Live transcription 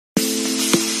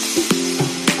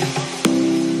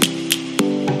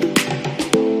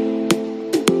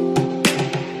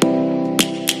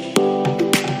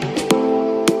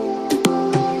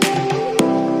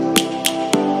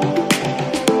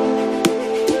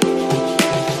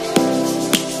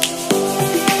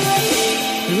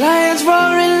Lions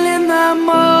roaring in the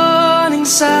morning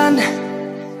sun,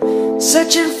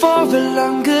 searching for a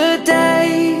longer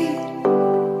day.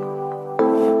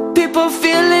 People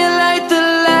feeling like the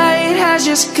light has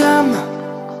just come.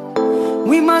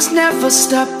 We must never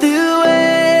stop the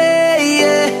way,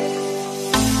 yeah.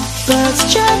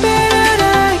 Birds jumping and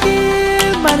I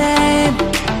hear my name,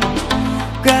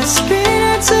 grasping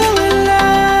into a life.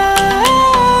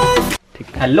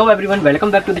 Hello everyone,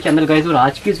 welcome back to the channel guys. और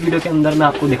आज की इस video के अंदर मैं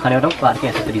आपको दिखाने वाला हूँ कार के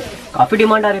एसेसरीज। काफ़ी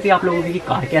डिमांड आ रही थी आप लोगों की कि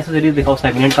कार के एसेसरीज दिखाओ,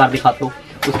 सेकंड हैंड कार दिखा दो,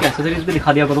 उसके एसेसरीज भी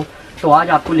दिखा दिया करो। तो आज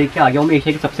आपको लेके आ गया हूँ मैं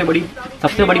एशिया की सबसे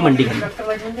बड़ी मंडी के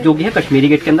अंदर, जो कि है कश्मीरी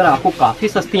गेट के अंदर। आपको काफ़ी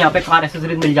सस्ती यहाँ पे कार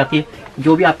एसेसरीज मिल जाती है,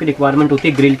 जो भी आपकी रिक्वायरमेंट होती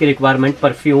है, ग्रिल की रिक्वायरमेंट,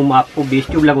 परफ्यूम, आपको बेस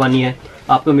ट्यूब लगवानी है,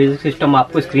 आपको म्यूजिक सिस्टम,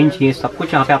 आपको स्क्रीन चाहिए, सब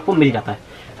कुछ यहाँ पे आपको मिल जाता है।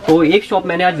 तो एक शॉप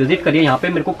मैंने आज विजिट करी है, यहाँ पे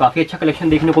मेरे को काफ़ी अच्छा कलेक्शन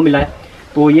देखने को मिला है।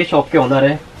 तो ये शॉप के ओनर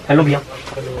है। हेलो भैया।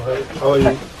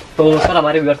 तो सर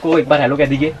हमारे व्यूअर्स को एक बार हेलो कह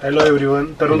दीजिए। Hello everyone,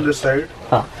 Tarun this side.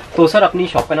 हाँ, तो सर अपनी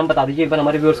शॉप का नाम बता दीजिए एक बार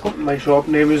हमारे व्यूअर्स को। My shop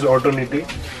name is ऑटोनिटी।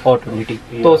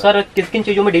 ऑटोनिटी। तो सर किन किन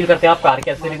चीज़ों में डील करते हैं आप कार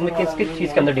के एसेसरीज में? किस किस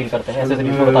चीज़ के अंदर डील करते हैं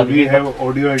एसेसरीज में बता दीजिए। We have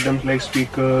audio items like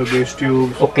speaker, base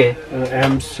tubes, okay,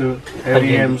 amps,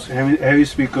 heavy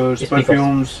speakers,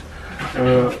 perfumes,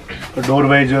 door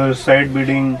visors, side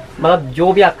beading, मतलब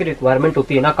जो भी आपकी रिक्वायरमेंट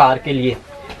होती है ना कार के लिए,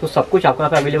 तो सब कुछ आपको यहाँ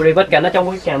पे अवेलेबल है। एक बार कहना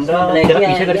चाहूँगा कि कैमरा जरा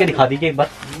पीछे करके दिखा दीजिए एक बार।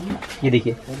 ये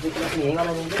देखिए,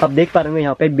 अब देख पा रहे हैं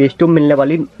यहाँ पे बेस ट्यूब मिलने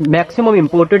वाली, मैक्सिमम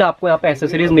इंपोर्टेड आपको यहाँ पे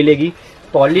एसेसरीज मिलेगी।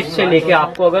 पॉलिश से लेके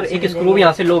आपको अगर एक स्क्रू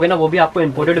यहाँ से लोगे ना, वो भी आपको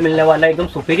इंपोर्टेड मिलने वाला है, एकदम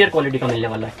सुपीरियर क्वालिटी का मिलने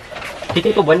वाला है। ठीक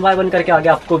है, तो वन बाय वन करके आगे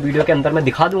आपको वीडियो के अंदर मैं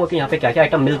दिखा दूंगा कि यहाँ पे क्या क्या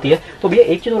आइटम मिलती है। तो भैया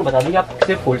एक चीज़ और बता दीजिए, आप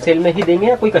सिर्फ होलसेल में ही देंगे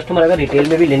या कोई कस्टमर अगर रिटेल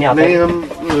में भी लेने आता है?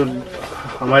 हम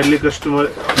हमारे लिए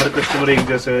हर कस्टमर एक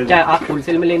जैसा है। चाहे आप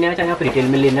होलसेल में लेने आए, चाहे आप रिटेल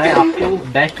में लेने आए, आपको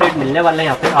बेस्ट रेट मिलने वाला है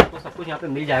यहाँ पे, आपको सब कुछ यहाँ पे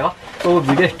मिल जाएगा। तो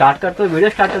वीडियो स्टार्ट करते हो, वीडियो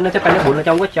स्टार्ट करने से पहले बोलना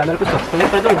चाहूँगा चैनल को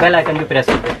सब्सक्राइब कर दो, बेल आइकन भी प्रेस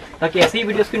कर दो, ताकि ऐसी ही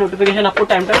वीडियोस की नोटिफिकेशन आपको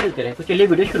टाइम टाइम मिलते रहे। तो चलिए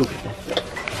वीडियो शुरू करते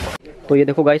हैं। तो ये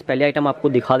देखो गाइस, पहले आइटम आपको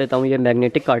दिखा देता हूँ। ये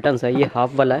मैग्नेटिक कार्टन्स है, ये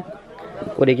हाफ वाला है,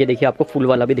 और एक ये देखिए आपको फुल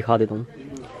वाला भी दिखा देता हूँ।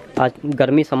 आज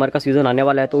गर्मी समर का सीज़न आने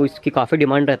वाला है, तो इसकी काफ़ी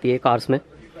डिमांड रहती है कार्स में।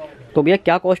 तो भैया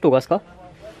क्या कॉस्ट होगा इसका?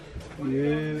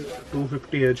 ये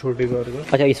 250 है छोटी कार का।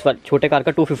 अच्छा, इस वाले छोटे कार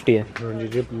का 250 है। हाँ जी,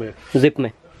 जिप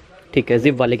में। ठीक है,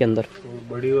 जिप वाले के अंदर।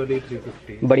 बड़ी वाली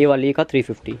 350। बड़ी वाली का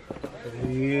 350।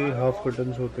 ये हाफ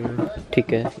कर्टन्स होते हैं।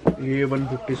 ठीक है, ये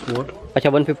 150 स्मॉल। अच्छा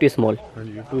 150 स्मॉल। हाँ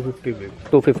जी, 250 बिग।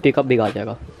 250 का बिग आ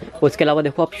जाएगा। उसके अलावा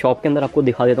देखो आप शॉप के अंदर आपको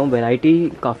दिखा देता हूँ,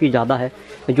 वैरायटी काफ़ी ज़्यादा है।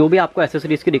 जो भी आपको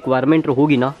एसेसरीज़ की रिक्वायरमेंट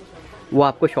होगी ना, वो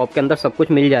आपको शॉप के अंदर सब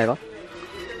कुछ मिल जाएगा।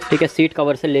 ठीक है, सीट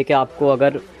कवर से लेके आपको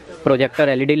अगर प्रोजेक्टर,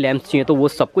 एलईडी लैंप्स चाहिए तो वो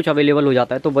सब कुछ अवेलेबल हो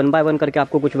जाता है। तो वन बाय वन करके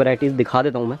आपको कुछ वैरायटीज़ दिखा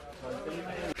देता हूँ मैं।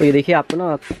 तो ये देखिए आपको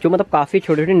ना, जो मतलब काफ़ी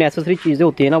छोटी छोटी नेसेसरी चीज़ें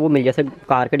होती है ना, वो मिल, जैसे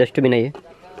कार के डस्टबिन है ये।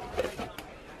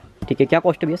 ठीक है, क्या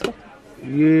कॉस्ट है भैया इसका?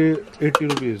 ये 80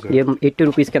 रुपीज़ है। ये 80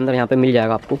 रुपीज़ के अंदर यहाँ पे मिल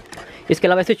जाएगा आपको। इसके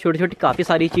अलावा ऐसे छोटी छोटी काफ़ी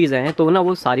सारी चीज़ें हैं, तो ना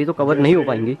वो सारी तो कवर नहीं हो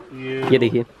पाएंगी। ये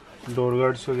देखिए डोर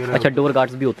गार्ड्स वगैरह। अच्छा, डोर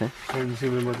गार्ड्स भी होते हैं फैंसी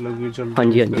में, मतलब ये चलते।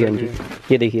 हाँ जी, हाँ जी, हाँ जी।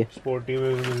 ये देखिए स्पोर्टी में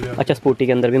भी मिल जाते हैं। अच्छा, स्पोर्टी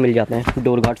के अंदर भी मिल जाते हैं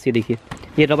डोर गार्ड्स। ये देखिए,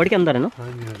 ये रबड़ के अंदर है ना? हाँ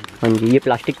जी, हाँ जी। ये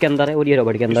प्लास्टिक के अंदर है और ये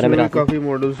रबड़ के अंदर है मेरा। काफ़ी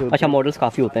मॉडल्स। अच्छा, मॉडल्स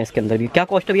काफ़ी होते हैं इसके अंदर भी। क्या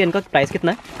कॉस्ट है भैया इनका? प्राइस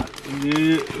कितना है?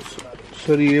 ये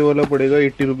सर ये वाला पड़ेगा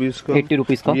 80 रुपीज़ का। 80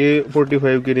 रुपीज़ का। ये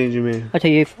 45 की रेंज में है। अच्छा,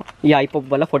 ये आईपॉप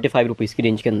वाला 45 रुपीज़ की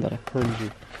रेंज के अंदर है। हाँ जी,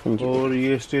 हाँ जी। और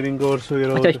ये स्टीयरिंग कवर्स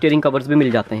वगैरह। अच्छा, स्टीयरिंग कवर्स भी मिल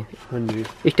जाते हैं। हाँ जी।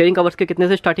 स्टीयरिंग कवर्स के कितने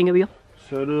से स्टार्टिंग है भैया?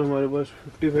 सर हमारे पास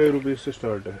 55 रुपीज़ से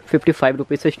स्टार्ट है। 55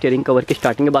 रुपीज़ से स्टीयरिंग कवर की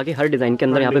स्टार्टिंग है। बाकी हर डिज़ाइन के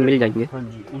अंदर यहाँ पे मिल जाएंगे। हाँ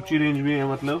जी, ऊंची रेंज में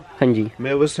है मतलब। हाँ जी,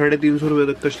 मैं बस 350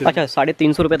 रुपये तक का। अच्छा,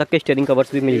 350 रुपये तक के स्टीयरिंग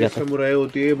कवर्स भी मिल जाते हैं। मुराई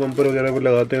होती है, बम्पर वगैरह पे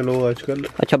लगाते हैं लोग आजकल।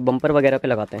 अच्छा, बम्पर वगैरह पे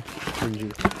लगाते हैं। हाँ जी।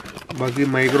 बाकी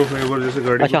माइक्रो फाइबर जैसे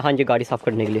गाड़ी। अच्छा, हाँ जी, गाड़ी साफ़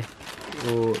करने के लिए।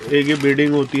 तो एक ये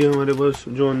बेडिंग होती है हमारे पास,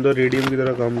 जो अंदर रेडियम की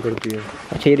तरह काम करती है।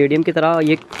 अच्छा, ये रेडियम की तरह।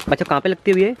 ये अच्छा कहाँ पे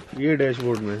लगती है ये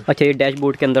डैशबोर्ड में। अच्छा, ये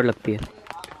डैशबोर्ड के अंदर लगती है।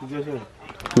 ठीक है सर।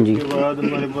 जी। उसके बाद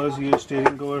हमारे पास ये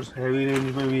स्टीयरिंग कवर्स हैवी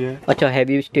रेंज में भी है। अच्छा,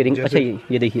 हैवी स्टीयरिंग। अच्छा,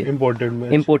 ये देखिए इम्पोर्टेड में।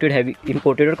 इम्पोर्टेड हैवी,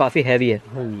 इम्पोर्टेड और काफ़ी हैवी है।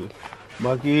 हाँ जी।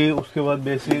 बाकी उसके बाद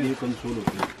बेसिक ये कंसोल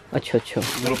होती है। अच्छा अच्छा,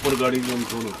 प्रॉपर गाड़ी की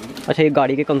कंसोल होती है। अच्छा, ये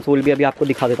गाड़ी के कंसोल भी अभी आपको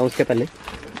दिखा देता हूँ उसके पहले।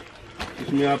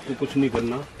 इसमें आपको कुछ नहीं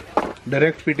करना,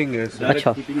 डायरेक्ट फिटिंग है।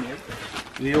 अच्छा,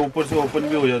 ये ऊपर से ओपन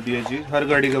भी हो जाती है चीज़, हर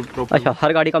गाड़ी का प्रॉपर। अच्छा,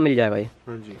 हर गाड़ी का मिल जाएगा ये।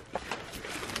 हाँ जी,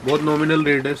 बहुत नॉमिनल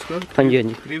रेट है इसका। हाँ जी, हाँ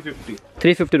जी।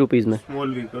 350 रुपीज़ में।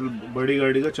 स्मॉल व्हीकल, बड़ी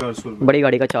गाड़ी का 400 रुपये। बड़ी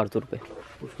गाड़ी का 400 रुपये।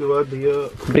 उसके बाद भैया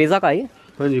ब्रेजा का है।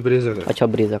 हाँ जी, ब्रेजा का। अच्छा,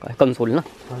 ब्रेजा का कंसोल ना।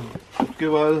 हाँ। उसके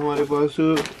बाद हमारे पास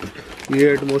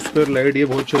ये एटमॉस्फेयर लाइट, ये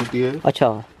बहुत चलती है। अच्छा,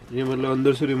 ये मतलब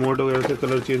अंदर से रिमोट वगैरह से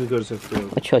कलर चेंज कर सकते हो।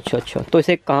 अच्छा अच्छा अच्छा, तो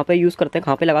इसे कहाँ पे यूज़ करते हैं,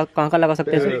 कहाँ पे लगा, कहाँ का लगा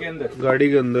सकते हैं इसे? गाड़ी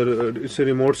के अंदर इससे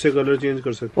रिमोट से कलर चेंज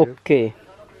कर सकते हैं। ओके,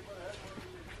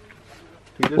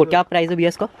 और क्या प्राइस है भैया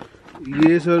इसका?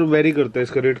 ये सर वेरी करता है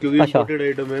इसका रेट, क्योंकि इम्पोर्टेड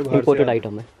आइटम है, इम्पोर्टेड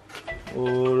आइटम है।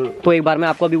 और तो एक बार मैं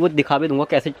आपको अभी वो दिखा भी दूंगा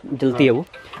कैसे जलती है वो।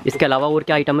 इसके अलावा और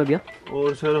क्या आइटम है भैया?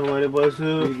 और सर हमारे पास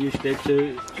इस टाइप से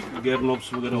गियर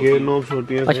नॉब्स वगैरह गियर नॉब्स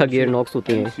होती हैं। अच्छा, गियर नॉब्स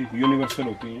होती हैं, यूनिवर्सल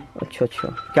होती हैं। अच्छा अच्छा,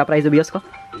 क्या प्राइस है भैया इसका?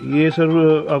 ये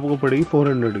सर आपको पड़ेगी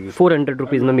 400 की। 400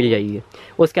 रुपीज़ में मिल जाएगी।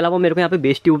 और इसके अलावा मेरे को यहाँ पे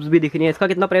बेस ट्यूब्स भी दिख रही है, इसका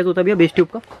कितना प्राइस होता है भैया बेस ट्यूब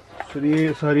का? सर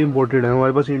ये सारी इम्पोर्टेड है,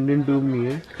 हमारे पास इंडियन ट्यूब नहीं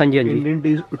है। हाँ जी हाँ जी,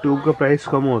 इंडियन ट्यूब का प्राइस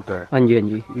कम होता है। हाँ जी हाँ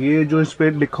जी। ये जो इस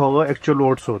पे लिखा होगा एक्चुअल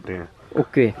वॉट्स होते हैं।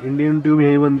 ओके, इंडियन ट्यूब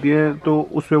यही बनती है, तो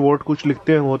उस पे वॉट कुछ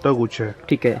लिखते हैं, होता कुछ है।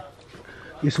 ठीक है,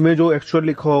 इसमें जो एक्चुअल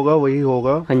लिखा होगा वही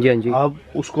होगा। हाँ जी हाँ जी, आप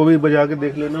उसको भी बजा के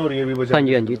देख लेना और ये भी बजा। हाँ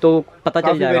जी हाँ जी, तो पता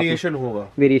चल जाएगा, वेरिएशन होगा,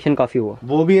 वेरिएशन काफ़ी होगा।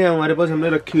 वो भी है हमारे पास, हमने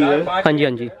रखी हुई है। हाँ जी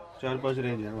हाँ जी, 4-5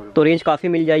 रेंज है हमारे तो रेंज काफ़ी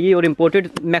मिल जाएगी। और इम्पोर्टेड,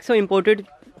 मैक्सिमम इम्पोर्टेड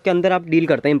के अंदर आप डील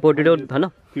करते हैं, इम्पोर्टेड और है ना?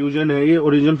 फ्यूजन है, ये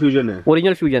ओरिजिनल फ्यूजन है।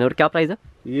 ओरिजिनल फ्यूजन है। और क्या प्राइस है?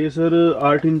 ये सर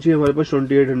 8 इंची हमारे पास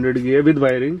 2800 की है विद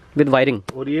वायरिंग। विद वायरिंग,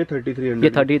 और ये 3300। ये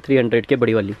 3300 के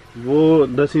बड़ी वाली। वो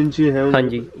 10 इंची है। हाँ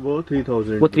जी, वो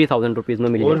 3000। वो 3000 रुपीज़ में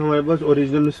मिल और जाएगी। हमारे पास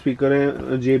ओरिजिनल स्पीकर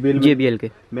है, JBL के,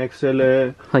 मैक्सेल है।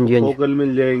 हाँ जी हाँ जी, फोकल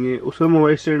मिल जाएंगे। उसका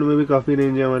मोबाइल स्टैंड में भी काफी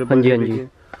रेंज है हमारे पास। हाँ जी हाँ जी।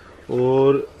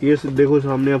 और ये देखो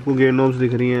सामने आपको गेयर नॉब्स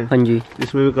दिख रही हैं। हाँ जी,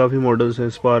 इसमें भी काफी मॉडल्स हैं,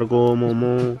 स्पार्को,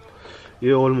 मोमो,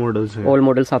 ये ऑल मॉडल्स हैं। ऑल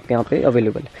मॉडल्स आपके यहाँ पे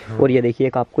अवेलेबल है। हाँ। और ये देखिए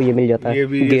एक आपको ये मिल जाता है, ये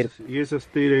भी गेयर। ये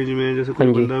सस्ती रेंज में है। जैसे कोई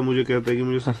हाँ जी, बंदा मुझे कहता है कि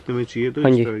मुझे सस्ते में चाहिए, तो हाँ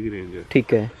इस जी, तरह की रेंज है।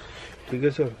 ठीक है, ठीक है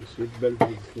सर। सीट बेल्ट,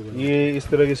 ये इस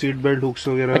तरह के सीट बेल्ट हुक्स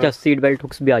वगैरह। अच्छा, सीट बेल्ट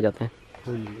हुक्स भी आ जाते हैं।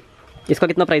 हाँ जी। इसका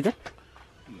कितना प्राइस है?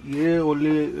 ये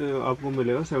ओनली आपको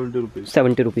मिलेगा 70 रुपीज़।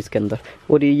 70 रुपीज़ के अंदर।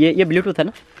 और ये ब्लूटूथ है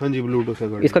ना? हाँ जी, ब्लूटूथ है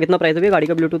गाड़ी। इसका कितना प्राइस है भैया गाड़ी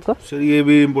का ब्लूटूथ का? सर ये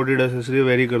भी इम्पोर्टेड एक्सेसरी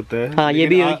वेरी करता है। हाँ, ये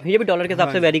भी डॉलर के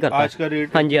हिसाब से वेरी करता है आज का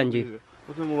रेट। हाँ जी हाँ जी।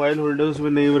 उसमें मोबाइल होल्डर्स में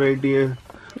नई वैरायटी है,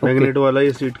 मैग्नेट वाला।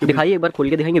 ये सीट के दिखाइए एक बार खोल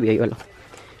के दिखाएंगे भैया ये वाला।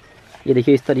 ये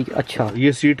देखिए इस तरीके, अच्छा,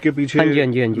 ये सीट के पीछे। हाँ जी हाँ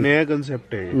जी हाँ जी, नया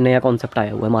कंसेप्ट है, नया कॉन्सेप्ट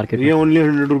आया हुआ है मार्केट में। ये ओनली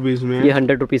 100 रुपीज़ में है। ये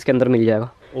 100 रुपीज़ के अंदर मिल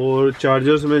जाएगा। और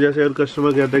चार्जर्स में जैसे अगर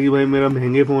कस्टमर कहता है कि भाई मेरा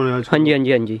महंगे फोन है आज, हाँ जी हाँ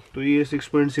जी हाँ जी, तो ये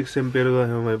 6.6 एम्पेयर का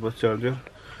है हमारे पास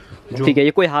चार्जर। ठीक है,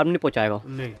 ये कोई हार्म नहीं पहुँचाएगा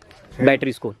नहीं,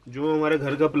 बैटरीज को। जो हमारे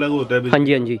घर का प्लग होता है, हाँ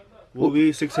जी हाँ जी, वो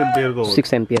भी 6 एम्पेयर का होता है।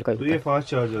 6 एम्पियर का तो ये फास्ट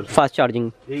चार्जर, फास्ट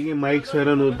चार्जिंग। एक ये माइक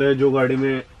सायरन होता है जो गाड़ी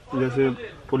में जैसे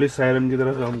पुलिस सायरन की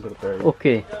तरह काम करता है।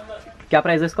 ओके, क्या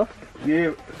प्राइस है इसका? ये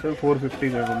सर 450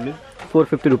 का है। हमने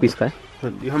 450 रुपीज़ का है।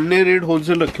 हाँ जी, हमने रेट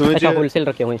होलसेल रखे हुए हैं। अच्छा, होलसेल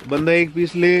रखे हुए हैं। बंदा 1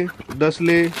 पीस ले, 10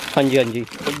 ले, हाँ जी हाँ जी,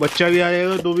 तो बच्चा भी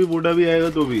आएगा तो भी, बूढ़ा भी आएगा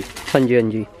तो भी। हाँ जी हाँ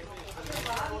जी,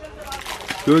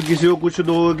 क्योंकि किसी को कुछ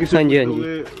दो, किसी हाँ जी, को हाँ जी।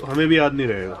 दोगे, हमें भी याद नहीं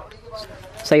रहेगा।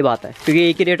 सही बात है, क्योंकि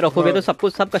एक ही रेट रखोगे तो सबको,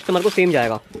 सब कस्टमर को सेम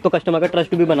जाएगा, तो कस्टमर का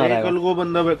ट्रस्ट भी बना रहेगा। कल को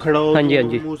बंदा खड़ा हो, हाँ जी, हाँ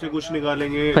जी। मुंह से कुछ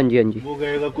निकालेंगे, हाँ जी हाँ जी, वो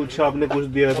कहेगा कुछ आपने कुछ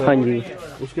दिया था। हाँ जी,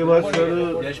 उसके बाद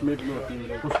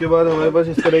सर, उसके बाद हमारे पास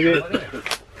इस तरह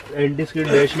के एंटी स्किड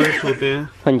डैश मैट्स होते हैं।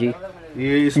 हाँ जी,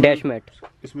 ये डैश मैट,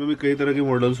 इसमें भी कई तरह के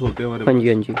मॉडल्स होते हैं हमारे हाँ पास।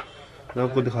 जी हाँ जी, मैं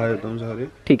आपको दिखा देता हूँ सारे।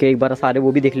 ठीक है, एक बार सारे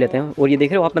वो भी देख लेते हैं। और ये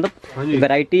देख रहे हो आप, हाँ मतलब जी।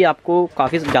 वैरायटी आपको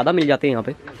काफ़ी ज़्यादा मिल जाती है यहाँ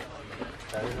पे।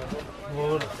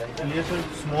 और ये सर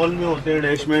स्मॉल में होते हैं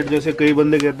डैश मैट। जैसे कई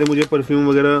बंदे कहते हैं मुझे परफ्यूम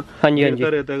वगैरह हाँ जी हाँ जी,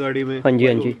 रहता है गाड़ी में, हाँ जी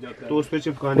हाँ जी, तो उस पे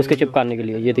चिपकाने, उसके चिपकाने के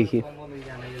लिए ये देखिए।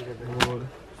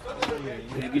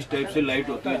 इस टाइप से लाइट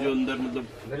होती है जो अंदर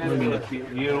मतलब लगती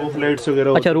है। ये रूफ लाइट्स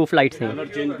वगैरह। अच्छा, रूफ लाइट्स हैं। कलर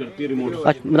चेंज करती है रिमोट से।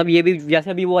 अच्छा, मतलब ये भी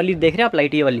जैसे अभी वो वाली देख रहे हैं आप,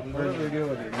 लाइट ये वाली,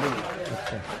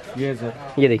 ये सर,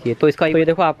 ये देखिए। तो इसका ये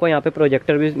देखो, आपको यहाँ पे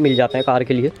प्रोजेक्टर भी मिल जाता है कार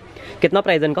के लिए। कितना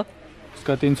प्राइस है इनका?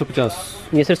 इसका 350।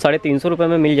 ये सिर्फ 350 रुपये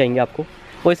में मिल जाएंगे आपको।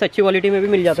 और इससे अच्छी क्वालिटी में भी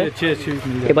मिल जाता है। अच्छी अच्छी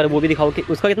मिल एक बार वो भी दिखाओ कि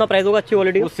उसका कितना प्राइस होगा अच्छी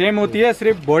क्वालिटी वो का? सेम होती है,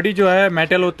 सिर्फ बॉडी जो है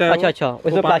मेटल होता है। अच्छा अच्छा,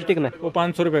 इसमें प्लास्टिक में वो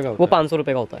 500 रुपये का होता वो 500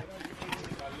 रुपये का होता है।